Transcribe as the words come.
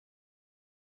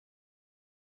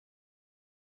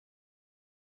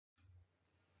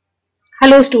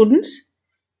Hello students,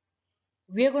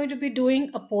 we are going to be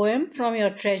doing a poem from your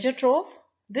treasure trove.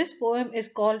 This poem is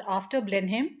called After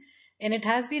Blenheim and it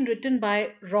has been written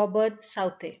by Robert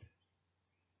Southey.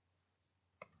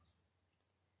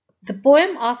 The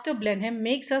poem After Blenheim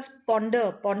makes us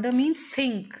ponder means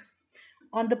think,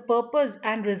 on the purpose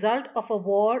and result of a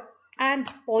war and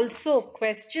also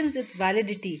questions its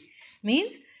validity.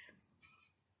 Means,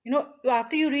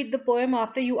 after you read the poem,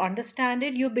 after you understand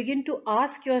it, you begin to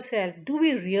ask yourself, do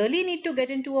we really need to get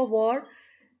into a war?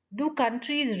 Do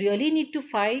countries really need to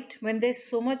fight when there's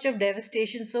so much of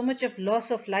devastation, so much of loss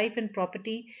of life and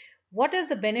property? What is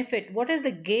the benefit? What is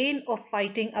the gain of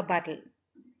fighting a battle?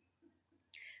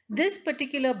 This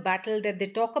particular battle that they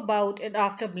talk about in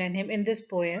After Blenheim in this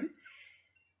poem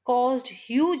caused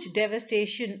huge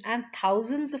devastation and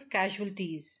thousands of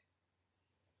casualties.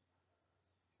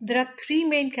 There are three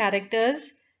main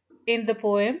characters in the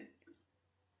poem.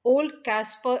 Old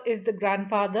Caspar is the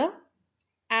grandfather,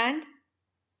 and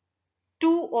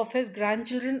two of his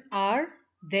grandchildren are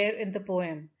there in the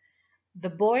poem.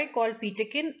 The boy called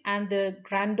Peterkin and the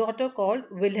granddaughter called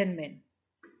Wilhelmine.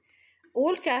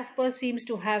 Old Caspar seems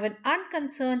to have an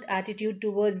unconcerned attitude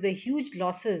towards the huge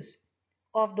losses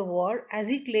of the war, as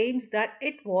he claims that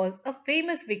it was a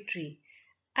famous victory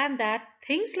and that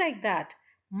things like that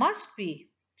must be.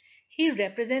 He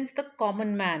represents the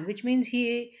common man, which means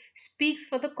he speaks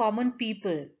for the common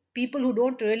people, people who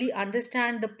don't really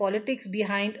understand the politics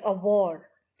behind a war,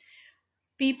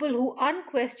 people who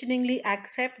unquestioningly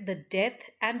accept the death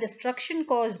and destruction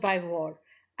caused by war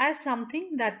as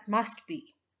something that must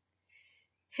be.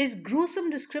 His gruesome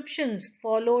descriptions,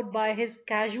 followed by his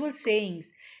casual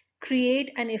sayings,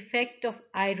 create an effect of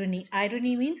irony.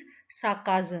 Irony means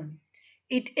sarcasm.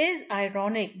 It is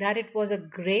ironic that it was a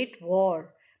great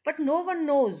war, but no one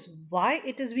knows why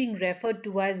it is being referred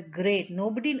to as great.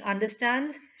 Nobody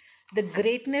understands the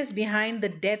greatness behind the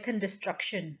death and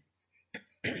destruction.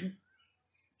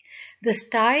 The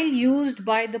style used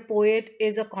by the poet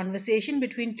is a conversation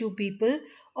between two people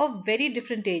of very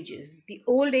different ages. The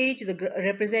old age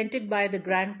represented by the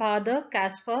grandfather,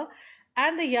 Caspar,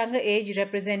 and the younger age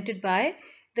represented by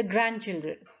the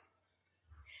grandchildren.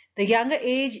 The younger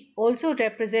age also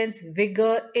represents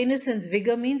vigor, innocence.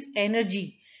 Vigor means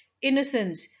energy,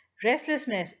 innocence,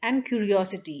 restlessness, and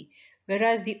curiosity,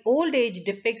 whereas the old age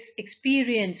depicts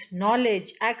experience,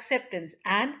 knowledge, acceptance,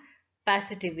 and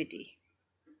passivity.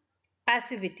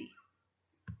 Passivity.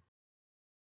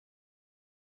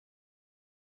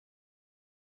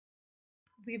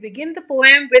 We begin the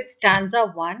poem with stanza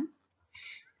 1.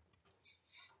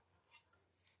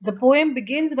 The poem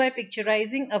begins by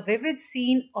picturizing a vivid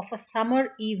scene of a summer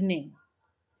evening.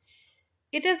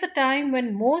 It is the time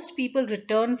when most people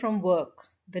return from work.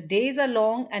 The days are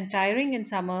long and tiring in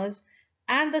summers,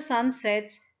 and the sun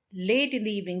sets late in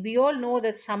the evening. We all know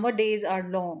that summer days are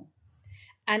long.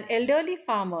 An elderly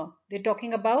farmer, they're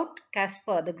talking about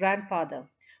Caspar, the grandfather,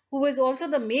 who is also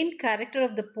the main character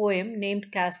of the poem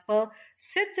named Caspar,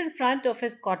 sits in front of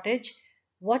his cottage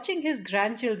watching his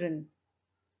grandchildren,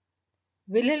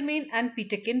 Wilhelmine and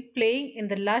Peterkin, playing in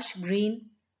the lush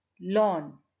green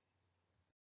lawn.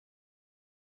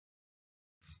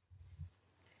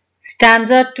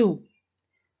 Stanza 2.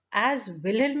 As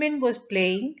Wilhelmine was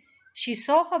playing, she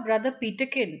saw her brother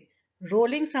Peterkin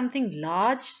rolling something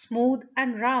large, smooth,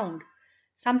 and round,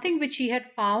 something which he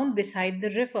had found beside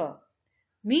the river.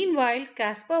 Meanwhile,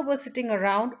 Caspar was sitting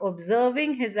around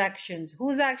observing his actions.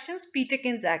 Whose actions?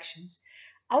 Peterkin's actions.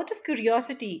 Out of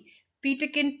curiosity,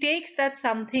 Peterkin takes that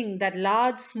something, that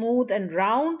large, smooth, and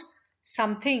round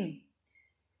something,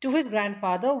 to his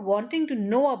grandfather, wanting to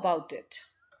know about it.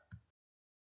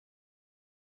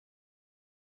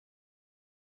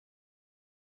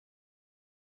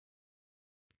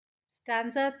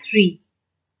 Stanza 3.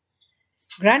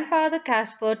 Grandfather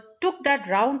Caspar took that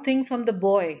round thing from the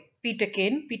boy,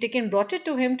 Peterkin. Peterkin brought it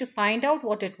to him to find out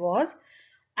what it was,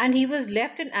 and he was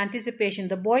left in anticipation.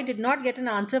 The boy did not get an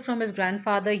answer from his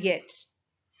grandfather yet.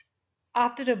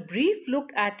 After a brief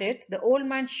look at it, the old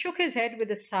man shook his head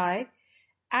with a sigh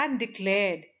and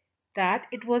declared that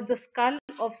it was the skull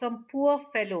of some poor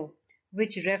fellow,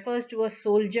 which refers to a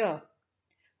soldier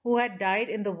who had died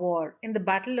in the war, in the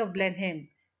Battle of Blenheim,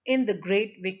 in the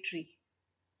great victory.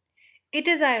 It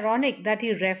is ironic that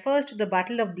he refers to the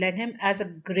Battle of Blenheim as a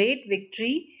great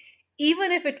victory,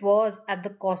 even if it was at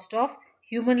the cost of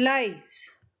human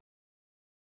lives.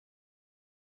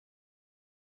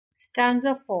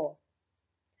 Stanza 4.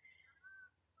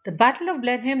 The Battle of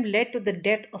Blenheim led to the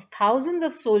death of thousands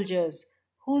of soldiers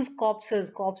whose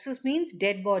corpses means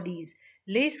dead bodies,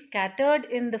 lay scattered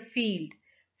in the field.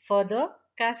 Further,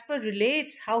 Caspar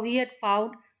relates how he had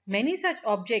found many such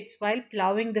objects while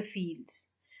ploughing the fields.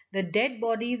 The dead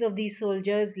bodies of these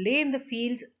soldiers lay in the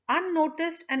fields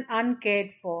unnoticed and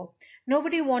uncared for.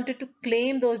 Nobody wanted to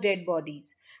claim those dead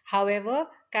bodies. However,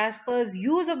 Casper's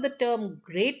use of the term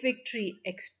great victory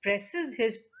expresses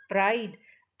his pride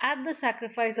at the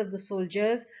sacrifice of the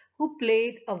soldiers who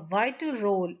played a vital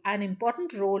role, an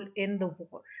important role in the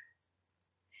war.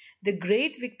 The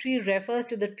great victory refers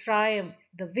to the triumph,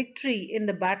 the victory in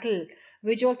the battle,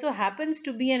 which also happens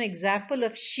to be an example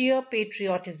of sheer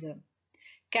patriotism.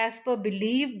 Caspar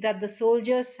believed that the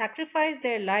soldiers sacrificed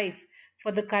their life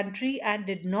for the country and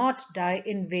did not die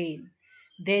in vain.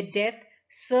 Their death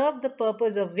served the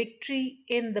purpose of victory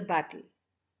in the battle.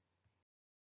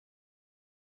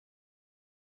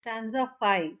 Stanza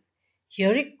 5.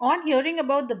 Hearing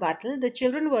about the battle, the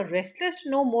children were restless to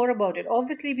know more about it.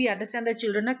 Obviously, we understand that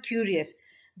children are curious.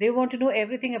 They want to know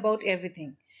everything about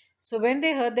everything. So when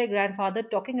they heard their grandfather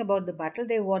talking about the battle,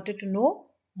 they wanted to know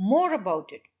more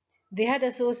about it. They had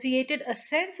associated a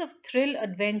sense of thrill,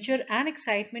 adventure, and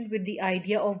excitement with the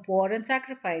idea of war and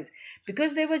sacrifice.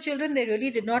 Because they were children, they really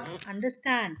did not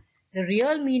understand the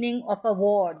real meaning of a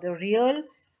war, the real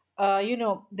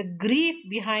the grief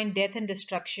behind death and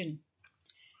destruction.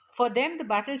 For them, the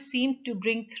battle seemed to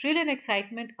bring thrill and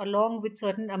excitement along with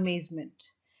certain amazement.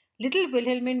 Little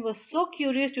Wilhelmine was so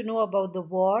curious to know about the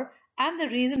war and the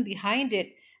reason behind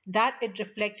it that it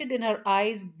reflected in her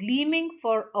eyes, gleaming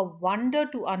for a wonder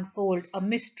to unfold, a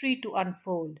mystery to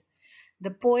unfold.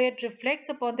 The poet reflects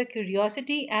upon the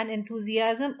curiosity and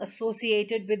enthusiasm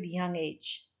associated with young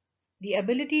age. The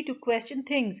ability to question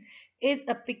things is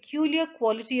a peculiar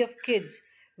quality of kids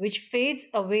which fades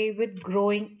away with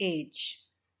growing age.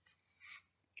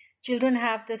 Children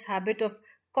have this habit of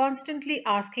constantly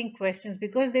asking questions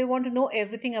because they want to know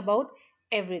everything about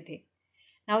everything.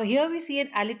 Now, here we see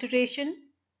an alliteration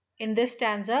in this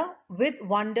stanza with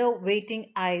wonder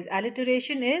waiting eyes.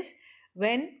 Alliteration is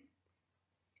when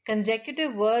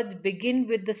consecutive words begin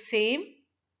with the same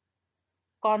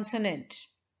consonant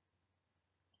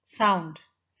sound.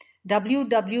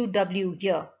 WWW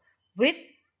here with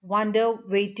wonder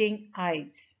waiting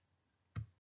eyes.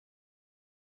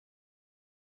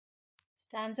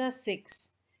 Stanza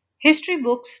 6. History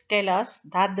books tell us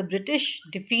that the British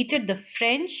defeated the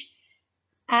French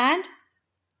and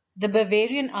the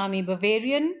Bavarian army.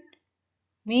 Bavarian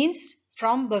means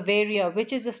from Bavaria,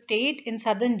 which is a state in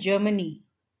southern Germany,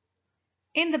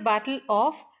 in the Battle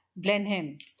of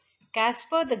Blenheim.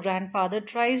 Caspar, the grandfather,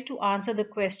 tries to answer the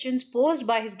questions posed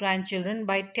by his grandchildren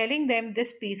by telling them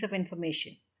this piece of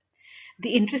information.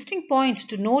 The interesting point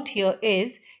to note here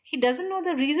is he doesn't know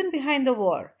the reason behind the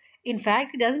war. In fact,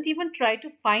 he doesn't even try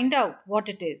to find out what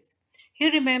it is. He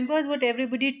remembers what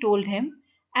everybody told him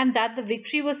and that the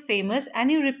victory was famous, and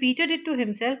he repeated it to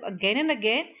himself again and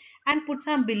again and put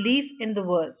some belief in the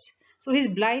words. So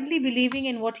he's blindly believing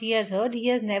in what he has heard. He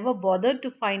has never bothered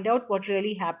to find out what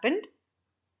really happened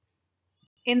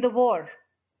in the war.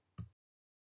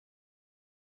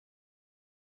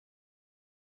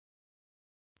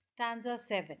 Stanza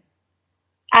 7.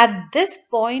 At this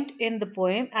point in the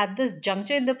poem, at this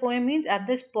juncture in the poem means at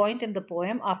this point in the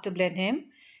poem after Blenheim,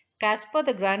 Caspar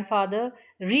the grandfather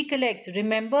recollects,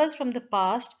 remembers from the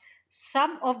past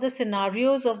some of the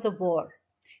scenarios of the war.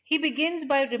 He begins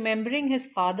by remembering his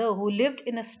father who lived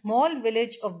in a small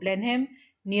village of Blenheim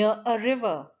near a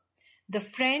river. The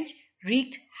French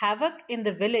wreaked havoc in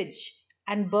the village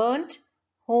and burnt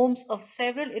homes of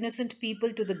several innocent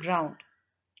people to the ground.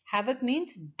 Havoc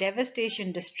means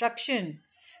devastation, destruction.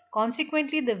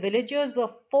 Consequently, the villagers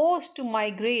were forced to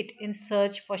migrate in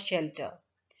search for shelter.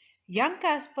 Young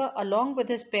Caspar, along with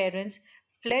his parents,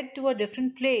 fled to a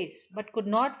different place but could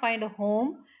not find a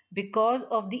home because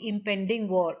of the impending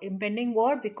war. Impending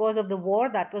war because of the war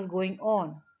that was going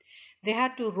on. They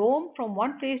had to roam from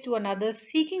one place to another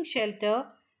seeking shelter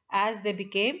as they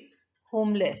became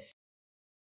homeless.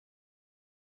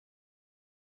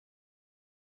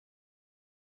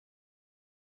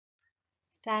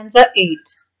 Stanza 8.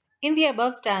 In the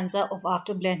above stanza of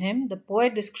After Blenheim, the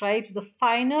poet describes the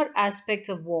finer aspects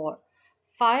of war.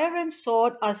 Fire and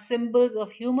sword are symbols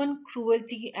of human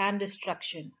cruelty and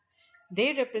destruction.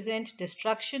 They represent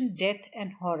destruction, death,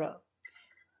 and horror.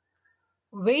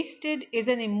 Wasted is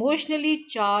an emotionally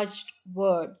charged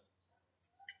word.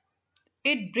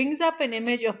 It brings up an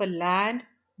image of a land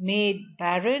made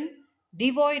barren,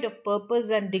 devoid of purpose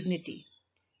and dignity.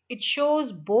 It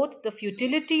shows both the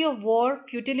futility of war,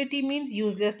 futility means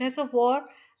uselessness of war,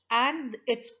 and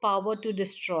its power to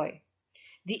destroy.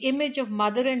 The image of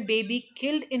mother and baby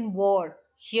killed in war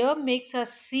here makes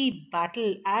us see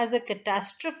battle as a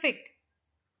catastrophic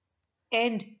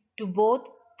end to both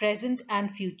present,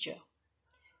 and future.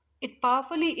 It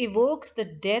powerfully evokes the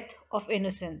death of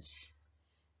innocence.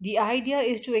 The idea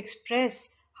is to express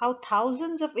how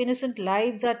thousands of innocent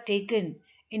lives are taken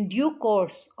in due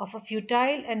course of a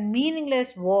futile and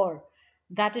meaningless war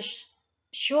that is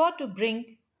sure to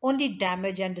bring only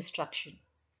damage and destruction.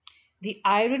 The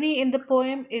irony in the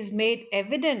poem is made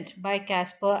evident by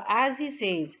Caspar as he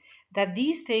says that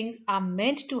these things are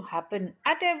meant to happen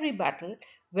at every battle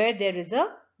where there is a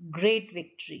great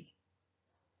victory.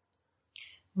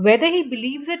 Whether he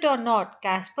believes it or not,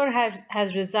 Caspar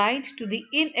has resigned to the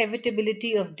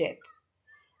inevitability of death.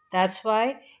 That's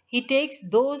why he takes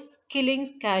those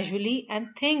killings casually and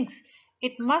thinks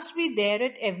it must be there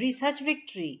at every such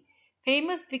victory.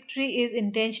 Famous victory is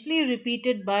intentionally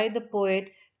repeated by the poet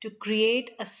to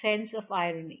create a sense of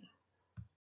irony.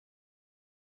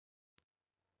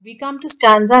 We come to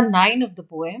stanza 9 of the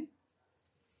poem.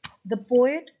 The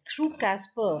poet, through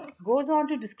Caspar, goes on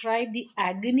to describe the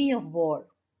agony of war.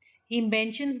 He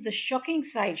mentions the shocking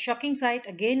sight. Shocking sight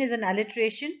again is an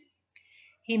alliteration.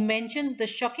 He mentions the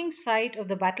shocking sight of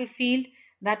the battlefield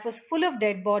that was full of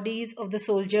dead bodies of the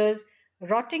soldiers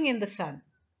rotting in the sun.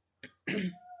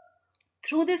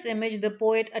 Through this image, the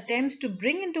poet attempts to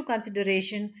bring into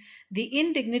consideration the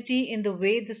indignity in the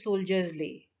way the soldiers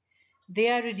lay. They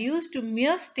are reduced to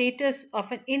mere status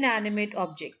of an inanimate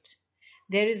object.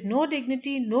 There is no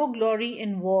dignity, no glory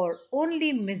in war,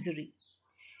 only misery.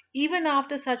 Even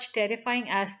after such terrifying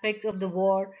aspects of the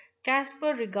war,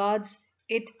 Caspar regards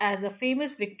it as a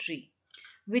famous victory,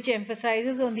 which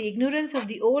emphasizes on the ignorance of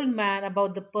the old man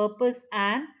about the purpose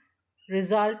and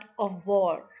result of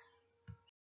war.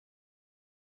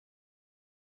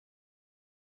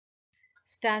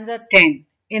 Stanza 10.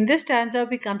 In this stanza,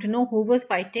 we come to know who was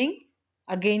fighting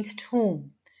against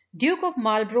whom. Duke of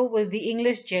Marlborough was the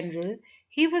English general.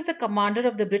 He was the commander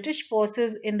of the British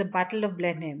forces in the Battle of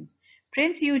Blenheim.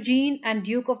 Prince Eugene and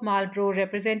Duke of Marlborough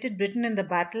represented Britain in the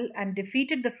battle and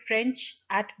defeated the French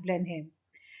at Blenheim.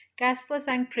 Caspar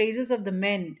sang praises of the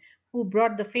men who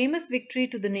brought the famous victory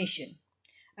to the nation.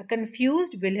 A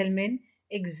confused Wilhelmine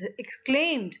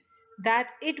exclaimed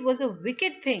that it was a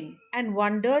wicked thing and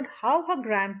wondered how her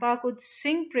grandpa could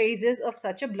sing praises of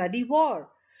such a bloody war.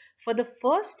 For the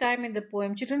first time in the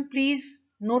poem, children, please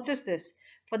notice this.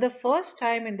 For the first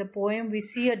time in the poem, we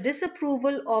see a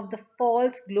disapproval of the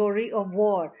false glory of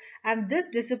war, and this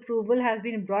disapproval has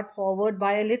been brought forward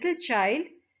by a little child,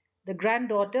 the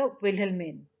granddaughter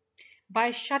Wilhelmine.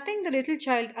 By shutting the little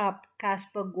child up,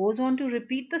 Caspar goes on to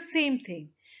repeat the same thing.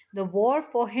 The war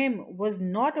for him was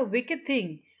not a wicked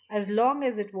thing as long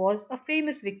as it was a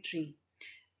famous victory.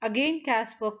 Again,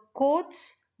 Caspar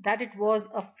quotes that it was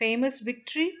a famous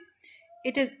victory.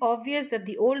 It is obvious that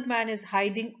the old man is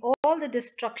hiding all the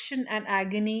destruction and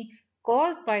agony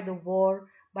caused by the war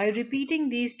by repeating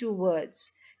these two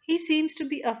words. He seems to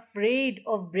be afraid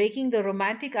of breaking the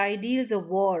romantic ideals of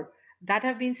war that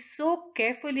have been so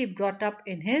carefully brought up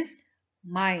in his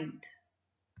mind.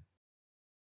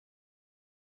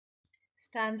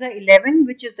 Stanza 11,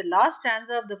 which is the last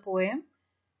stanza of the poem.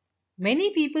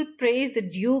 Many people praise the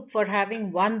Duke for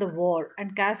having won the war,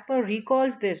 and Caspar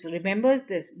recalls this, remembers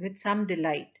this with some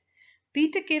delight.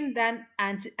 Peterkin then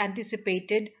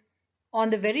anticipated on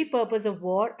the very purpose of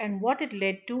war and what it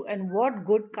led to and what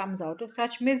good comes out of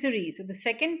such misery. So the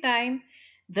second time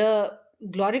the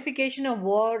glorification of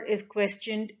war is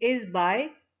questioned is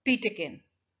by Peterkin.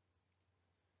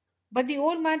 But the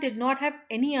old man did not have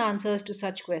any answers to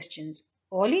such questions.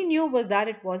 All he knew was that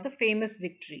it was a famous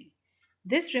victory.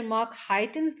 This remark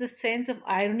heightens the sense of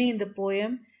irony in the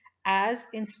poem as,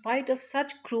 in spite of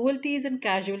such cruelties and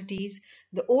casualties,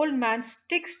 the old man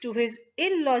sticks to his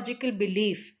illogical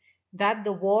belief that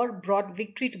the war brought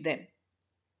victory to them.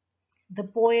 The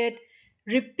poet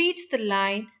repeats the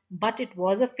line, but it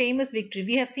was a famous victory.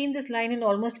 We have seen this line in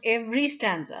almost every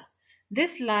stanza.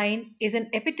 This line is an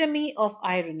epitome of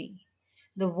irony.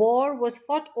 The war was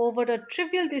fought over a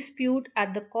trivial dispute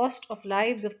at the cost of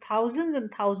lives of thousands and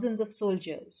thousands of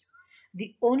soldiers.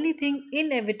 The only thing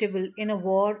inevitable in a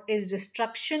war is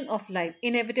destruction of life.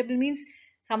 Inevitable means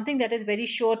something that is very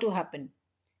sure to happen.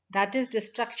 That is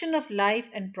destruction of life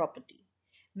and property.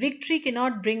 Victory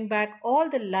cannot bring back all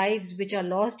the lives which are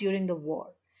lost during the war.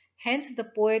 Hence, the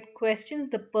poet questions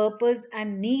the purpose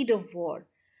and need of war.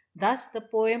 Thus, the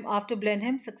poem After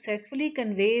Blenheim successfully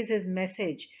conveys his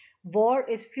message: war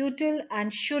is futile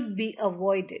and should be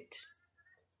avoided.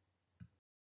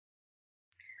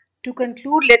 To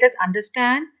conclude, let us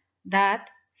understand that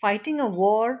fighting a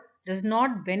war does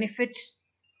not benefit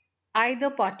either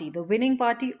party, the winning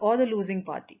party or the losing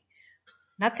party.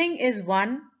 Nothing is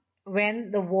won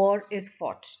when the war is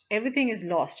fought. Everything is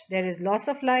lost. There is loss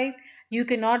of life. You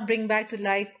cannot bring back to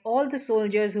life all the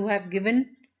soldiers who have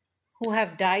given, who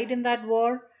have died in that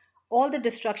war. All the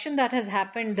destruction that has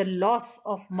happened, the loss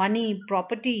of money,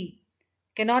 property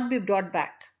cannot be brought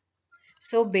back.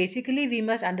 So basically, we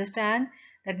must understand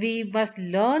that we must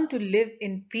learn to live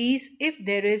in peace. If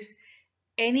there is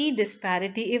any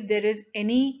disparity, if there is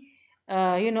any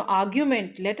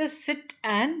argument, let us sit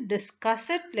and discuss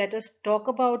it. Let us talk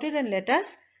about it and let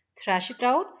us thrash it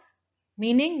out.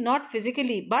 Meaning not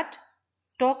physically, but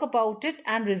talk about it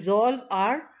and resolve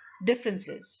our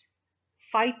differences.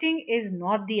 Fighting is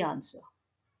not the answer.